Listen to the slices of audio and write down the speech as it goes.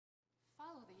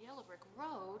a brick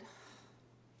road.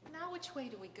 Now which way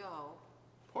do we go?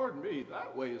 Pardon me,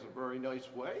 that way is a very nice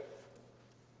way.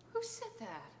 Who said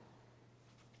that?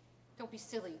 Don't be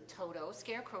silly, Toto.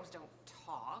 Scarecrows don't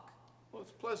talk. Well,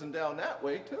 it's pleasant down that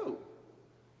way, too.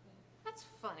 That's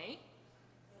funny.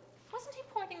 Wasn't he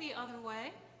pointing the other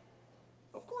way?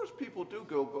 Of course, people do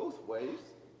go both ways.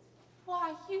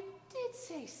 Why, you did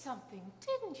say something,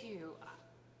 didn't you?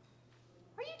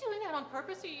 Are you doing that on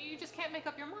purpose, or you just can't make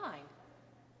up your mind?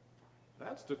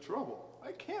 That's the trouble.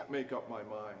 I can't make up my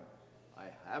mind. I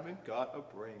haven't got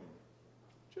a brain.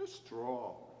 Just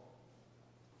straw.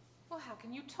 Well, how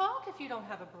can you talk if you don't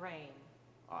have a brain?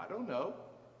 I don't know,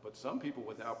 but some people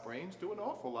without brains do an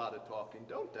awful lot of talking,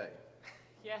 don't they?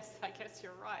 Yes, I guess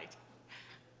you're right.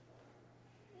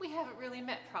 We haven't really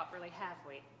met properly, have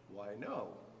we? Why, no.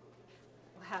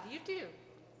 Well, how do you do?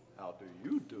 How do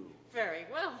you do? Very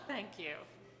well, thank you.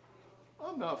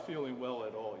 I'm not feeling well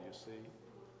at all, you see.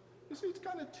 You see, it's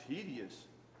kind of tedious,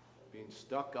 being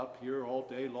stuck up here all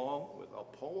day long with a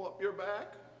pole up your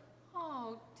back.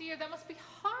 Oh, dear, that must be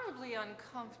horribly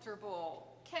uncomfortable.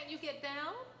 Can't you get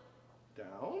down?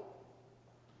 Down?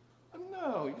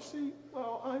 No, you see,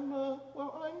 I'm...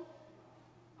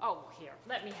 Oh, here,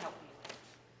 let me help you.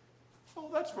 Oh,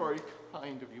 that's very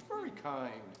kind of you, very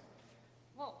kind.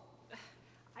 Well,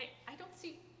 I don't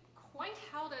see quite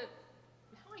how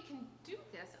I can do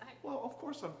this. Well, of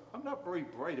course, I'm not very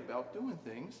bright about doing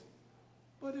things,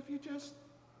 but if you just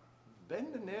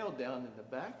bend the nail down in the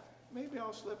back, maybe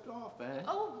I'll slip off, eh?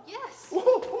 Oh, yes. Whoa,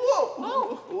 whoa,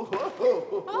 Oh.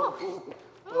 whoa,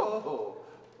 Oh.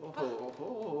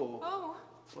 oh.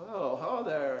 Well,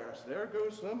 there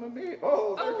goes some of me.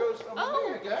 Oh, there goes some of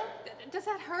me again. Does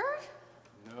that hurt?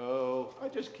 No, I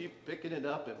just keep picking it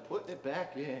up and putting it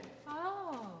back in.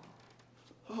 Oh.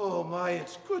 Oh my,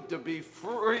 it's good to be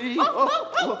free.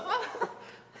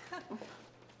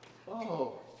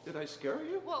 Oh, did I scare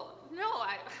you? Well, no,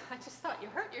 I just thought you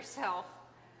hurt yourself.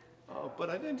 Oh, but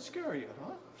I didn't scare you,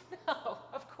 huh? No,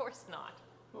 of course not.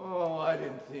 Oh, I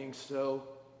didn't think so.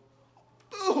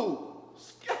 Ooh,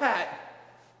 scat!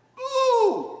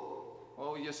 Ooh!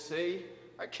 Oh, you see,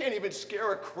 I can't even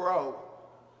scare a crow.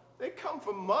 They come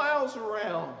from miles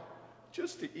around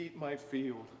just to eat my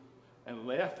field and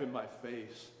laugh in my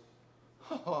face.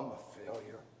 Oh, I'm a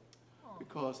failure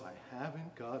because I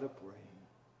haven't got a brain.